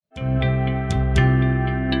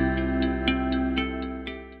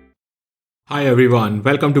Hi everyone,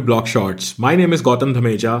 welcome to Block Shorts. My name is Gautam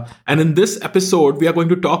Dhameja, and in this episode, we are going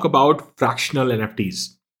to talk about fractional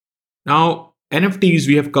NFTs. Now, NFTs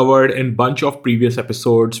we have covered in a bunch of previous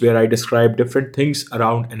episodes where I describe different things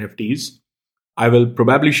around NFTs. I will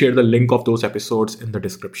probably share the link of those episodes in the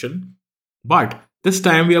description. But this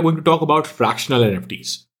time, we are going to talk about fractional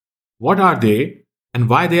NFTs. What are they, and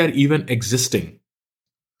why they are even existing?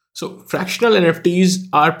 So, fractional NFTs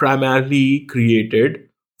are primarily created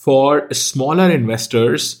for smaller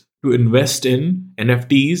investors to invest in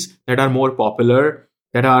NFTs that are more popular,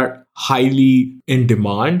 that are highly in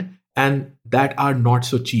demand, and that are not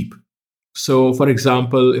so cheap. So, for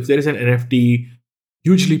example, if there is an NFT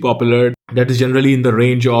hugely popular that is generally in the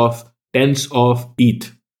range of tens of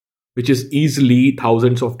ETH, which is easily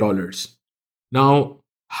thousands of dollars. Now,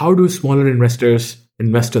 how do smaller investors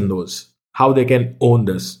invest in those? How they can own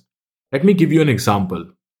this? Let me give you an example.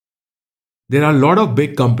 There are a lot of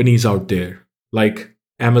big companies out there like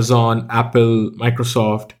Amazon, Apple,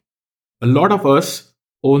 Microsoft. A lot of us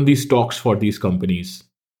own these stocks for these companies.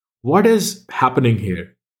 What is happening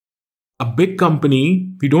here? A big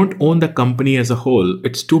company, we don't own the company as a whole.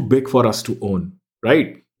 It's too big for us to own,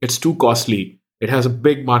 right? It's too costly. It has a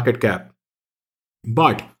big market cap.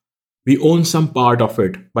 But we own some part of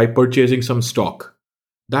it by purchasing some stock.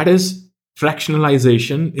 That is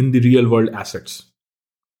fractionalization in the real world assets.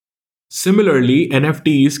 Similarly,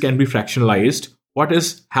 NFTs can be fractionalized. What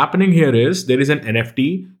is happening here is there is an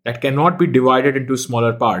NFT that cannot be divided into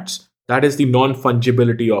smaller parts. That is the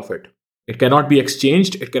non-fungibility of it. It cannot be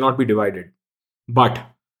exchanged, it cannot be divided. But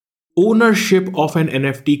ownership of an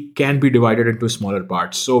NFT can be divided into smaller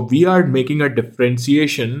parts. So we are making a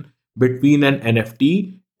differentiation between an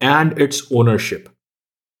NFT and its ownership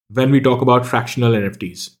when we talk about fractional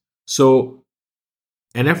NFTs. So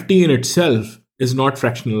NFT in itself is not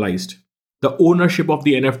fractionalized. The ownership of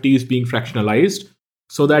the NFT is being fractionalized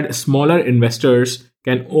so that smaller investors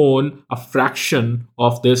can own a fraction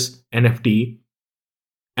of this NFT.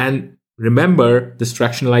 And remember, this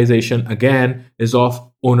fractionalization again is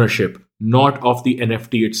of ownership, not of the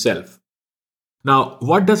NFT itself. Now,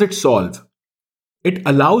 what does it solve? It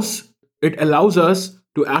allows us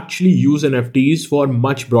to actually use NFTs for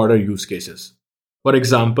much broader use cases. For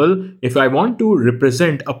example, if I want to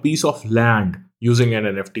represent a piece of land using an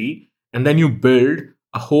NFT, and then you build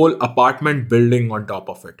a whole apartment building on top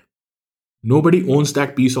of it, nobody owns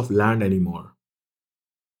that piece of land anymore.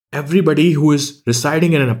 Everybody who is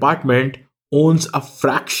residing in an apartment owns a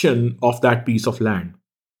fraction of that piece of land.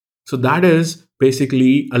 So that is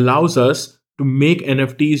basically allows us to make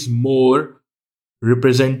NFTs more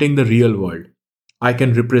representing the real world. I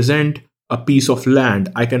can represent a piece of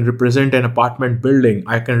land. I can represent an apartment building.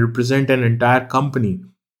 I can represent an entire company.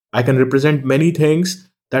 I can represent many things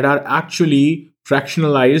that are actually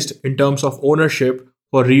fractionalized in terms of ownership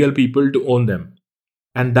for real people to own them.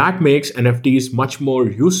 And that makes NFTs much more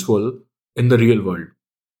useful in the real world.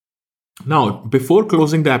 Now, before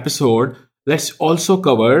closing the episode, let's also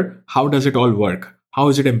cover how does it all work? How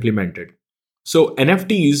is it implemented? So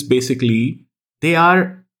NFTs basically, they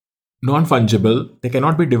are non-fungible, they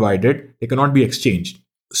cannot be divided, they cannot be exchanged.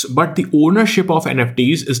 But the ownership of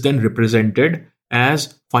NFTs is then represented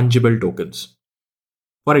as fungible tokens.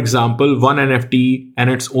 For example, one NFT and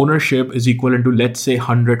its ownership is equivalent to, let's say,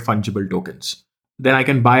 100 fungible tokens. Then I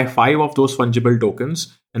can buy 5 of those fungible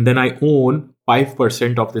tokens, and then I own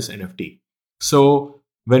 5% of this NFT. So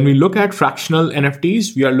when we look at fractional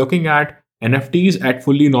NFTs, we are looking at NFTs at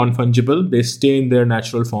fully non-fungible. They stay in their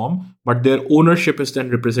natural form, but their ownership is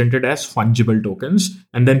then represented as fungible tokens.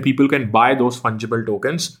 And then people can buy those fungible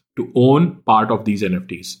tokens to own part of these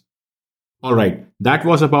NFTs. All right, that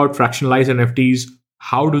was about fractionalized NFTs.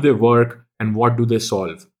 How do they work and what do they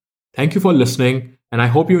solve? Thank you for listening, and I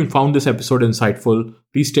hope you found this episode insightful.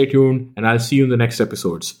 Please stay tuned, and I'll see you in the next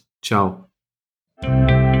episodes. Ciao.